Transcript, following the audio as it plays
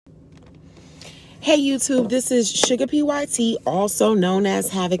Hey YouTube, this is Shuga PYT, also known as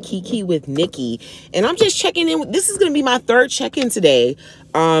Have a Kiki with Nikki, and I'm just checking in. This is going to be my third check-in today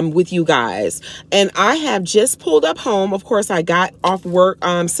with you guys, and I have just pulled up home. Of course, I got off work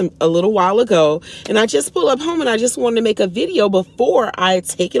a little while ago, and I just pulled up home, and I just wanted to make a video before I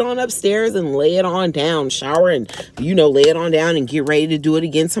take it on upstairs and lay it on down, shower, and lay it on down and get ready to do it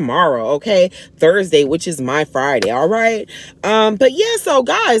again tomorrow. Okay, Thursday, which is my Friday. All right, but yeah, so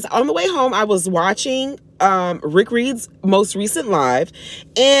guys, on the way home, I was watching Rick Reed's most recent live,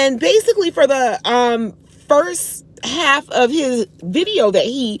 and basically for the first half of his video that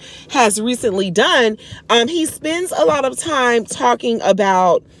he has recently done, he spends a lot of time talking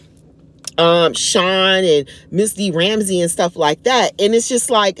about Sean and Miss D Ramsey and stuff like that, and it's just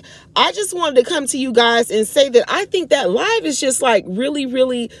like, I just wanted to come to you guys and say that I think that live is just like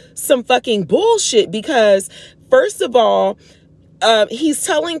really some fucking bullshit, because first of all, he's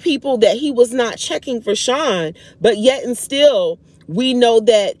telling people that he was not checking for Sean, but yet and still we know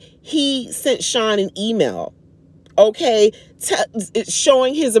that he sent Sean an email, okay,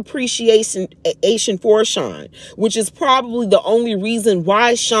 showing his appreciation for Sean, which is probably the only reason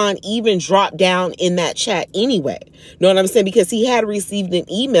why Sean even dropped down in that chat anyway. Know what I'm saying? Because he had received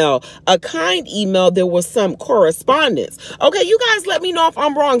an email, a kind email. There was some correspondence. Okay, you guys let me know if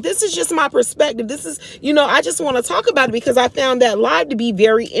I'm wrong. This is just my perspective. This is, I just want to talk about it because I found that live to be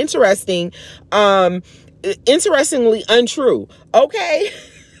very interesting, interestingly untrue. Okay.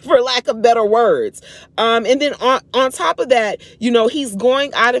 For lack of better words. And then on top of that, he's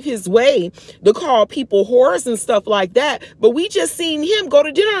going out of his way to call people whores and stuff like that. But we just seen him go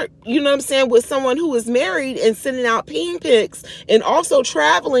to dinner, with someone who is married and sending out peen pics and also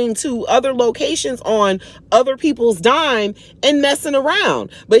traveling to other locations on other people's dime and messing around.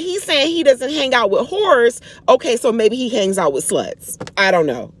 But he's saying he doesn't hang out with whores. Okay, so maybe he hangs out with sluts. I don't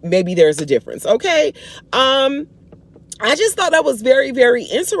know. Maybe there's a difference. Okay. I just thought that was very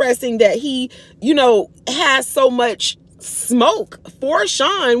interesting that he, has so much smoke for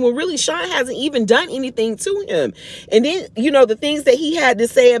Sean when really Sean hasn't even done anything to him. And then, the things that he had to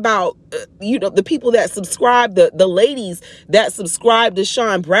say about, the people that subscribe, the ladies that subscribe to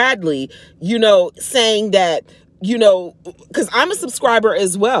Sean Bradley, saying that, because I'm a subscriber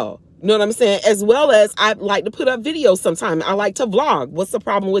as well. You know what I'm saying? As well as I like to put up videos sometimes. I like to vlog. What's the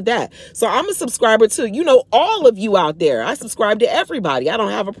problem with that? So I'm a subscriber to, all of you out there. I subscribe to everybody. I don't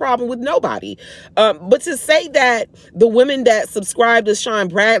have a problem with nobody. But to say that the women that subscribe to Sean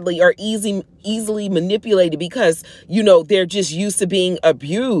Bradley are easily manipulated because, they're just used to being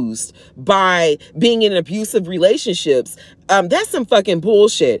abused by being in abusive relationships, that's some fucking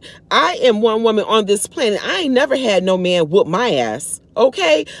bullshit. I am one woman on this planet. I ain't never had no man whoop my ass.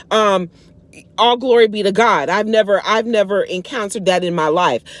 Okay. All glory be to God. I've never encountered that in my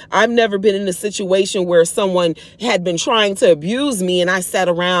life. I've never been in a situation where someone had been trying to abuse me and I sat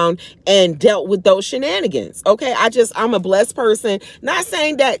around and dealt with those shenanigans. Okay. I'm a blessed person. Not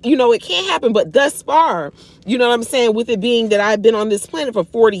saying that, it can't happen, but thus far, what I'm saying, with it being that I've been on this planet for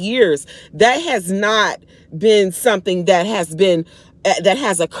 40 years, that has not been something that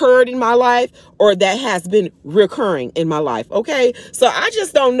has occurred in my life or that has been recurring in my life. Okay. So I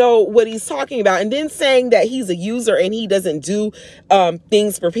just don't know what he's talking about. And then saying that he's a user and he doesn't do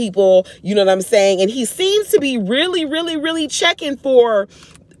things for people. You know what I'm saying? And he seems to be really checking for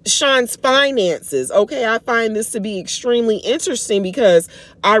Sean's finances. Okay. I find this to be extremely interesting because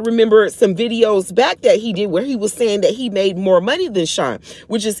I remember some videos back that he did where he was saying that he made more money than Sean,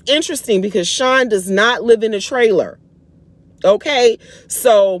 which is interesting because Sean does not live in a trailer. Okay,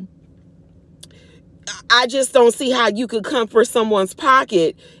 so I just don't see how you could come for someone's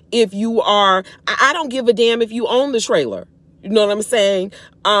pocket if you are, I don't give a damn if you own the trailer. You know what I'm saying?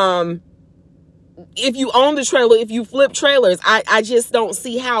 If you own the trailer, if you flip trailers, I just don't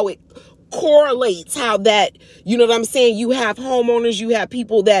see how it correlates, how that, you know what I'm saying? You have homeowners, you have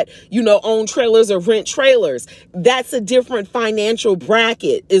people that, own trailers or rent trailers. That's a different financial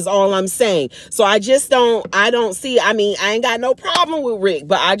bracket is all I'm saying. So I don't see, I ain't got no problem with Rick,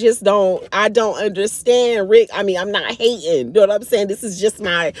 but I don't understand Rick. I'm not hating, you know what I'm saying? This is just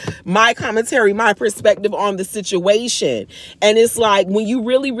my commentary, my perspective on the situation. And it's like, when you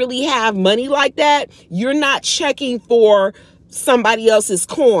really have money like that, you're not checking for somebody else's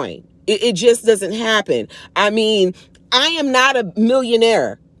coin. It just doesn't happen. I am not a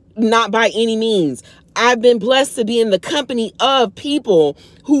millionaire, not by any means. I've been blessed to be in the company of people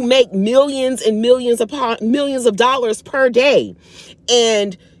who make millions and millions upon millions of dollars per day.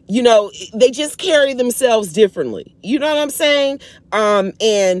 And, they just carry themselves differently. You know what I'm saying?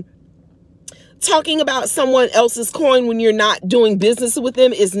 And talking about someone else's coin when you're not doing business with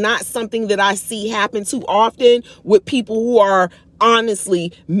them is not something that I see happen too often with people who are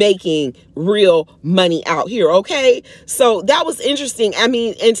honestly making real money out here. Okay. So that was interesting. I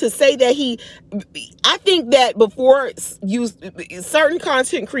mean, and to say that I think that before certain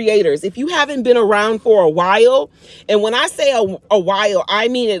content creators, if you haven't been around for a while, and when I say a while, I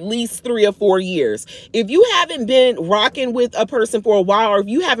mean at least 3 or 4 years. If you haven't been rocking with a person for a while, or if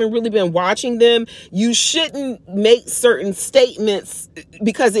you haven't really been watching them, you shouldn't make certain statements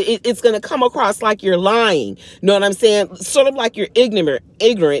because it's going to come across like you're lying. You know what I'm saying? Sort of like you're ignorant.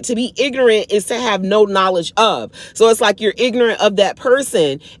 To be ignorant is to have no knowledge of. So it's like you're ignorant of that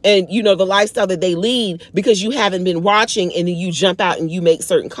person and, you know, the lifestyle that they lead because you haven't been watching, and then you jump out and you make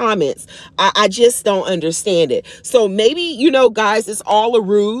certain comments. I just don't understand it. So maybe, you know, guys, it's all a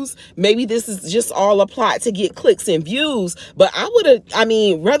ruse. Maybe this is just all a plot to get clicks and views. But I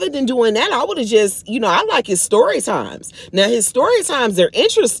mean, rather than doing that, I would have just, you know, I like his story times. Now, his story times are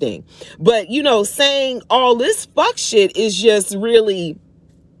interesting. But, you know, saying all this fuck shit is just really,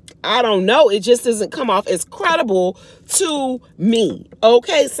 I don't know. It just doesn't come off as credible to me.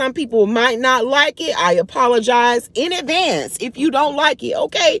 Okay. Some people might not like it. I apologize in advance if you don't like it.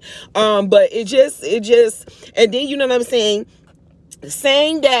 Okay. But it just, and then, you know what I'm saying?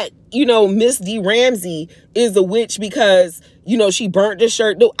 Saying that, you know, Miss D. Ramsey is a witch because, you know, she burnt the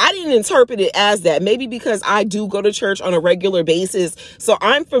shirt. No, I didn't interpret it as that. Maybe because I do go to church on a regular basis. So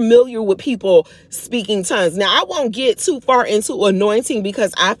I'm familiar with people speaking tongues. Now, I won't get too far into anointing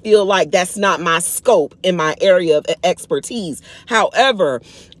because I feel like that's not my scope in my area of expertise. However,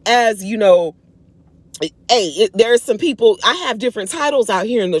 as you know, hey, there's some people, I have different titles out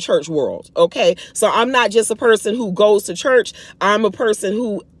here in the church world. Okay. So I'm not just a person who goes to church. I'm a person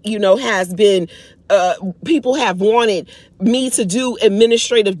who, you know, has been, people have wanted me to do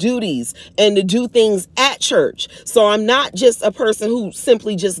administrative duties and to do things at church. So I'm not just a person who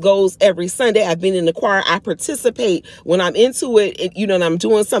simply just goes every Sunday. I've been in the choir. I participate when I'm into it, you know, and I'm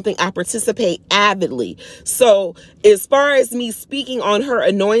doing something, I participate avidly. So as far as me speaking on her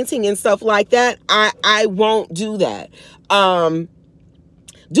anointing and stuff like that, I won't do that.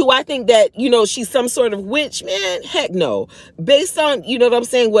 Do I think that, you know, she's some sort of witch? Man, heck no. Based on, you know what I'm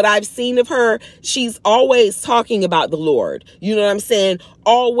saying, what I've seen of her, she's always talking about the Lord. You know what I'm saying?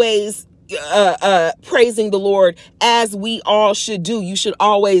 Always praising the Lord, as we all should do. You should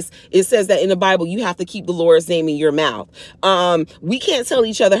always, it says that in the Bible, you have to keep the Lord's name in your mouth. We can't tell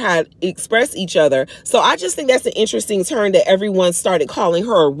each other how to express each other. So I just think that's an interesting turn that everyone started calling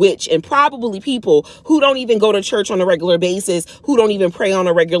her a witch, and probably people who don't even go to church on a regular basis, who don't even pray on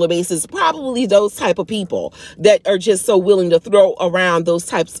a regular basis, probably those type of people that are just so willing to throw around those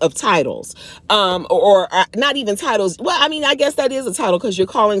types of titles, or not even titles. Well, I mean, I guess that is a title because you're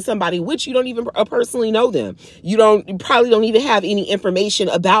calling somebody witch. You don't even personally know them. You probably don't even have any information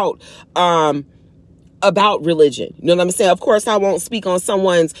about religion. You know what I'm saying? Of course, I won't speak on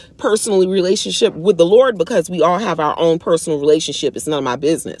someone's personal relationship with the Lord because we all have our own personal relationship. It's none of my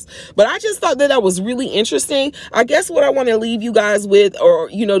business. But I just thought that was really interesting. I guess what I want to leave you guys with, or,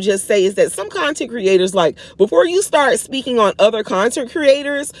 you know, just say is that some content creators, like, before you start speaking on other content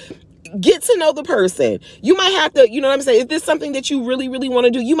creators, get to know the person. You might have to, you know what I'm saying? If this is something that you really, really want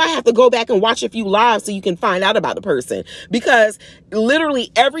to do, you might have to go back and watch a few lives so you can find out about the person. Because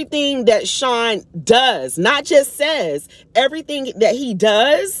literally everything that Sean does, not just says, everything that he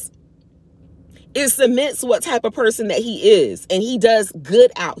does, it cements what type of person that he is. And he does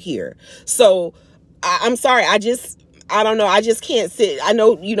good out here. So I'm sorry. I don't know. I just can't sit. I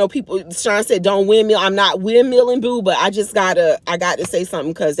know, you know, people, Sean said, don't windmill. I'm not windmilling, boo, but I got to say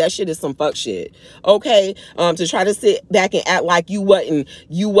something because that shit is some fuck shit. Okay. To try to sit back and act like you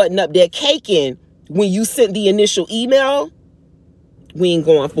wasn't up there caking when you sent the initial email. We ain't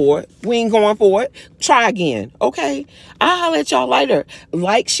going for it. We ain't going for it. Try again. Okay. I'll holler at y'all later.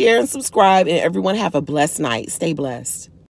 Like, share, and subscribe, and everyone have a blessed night. Stay blessed.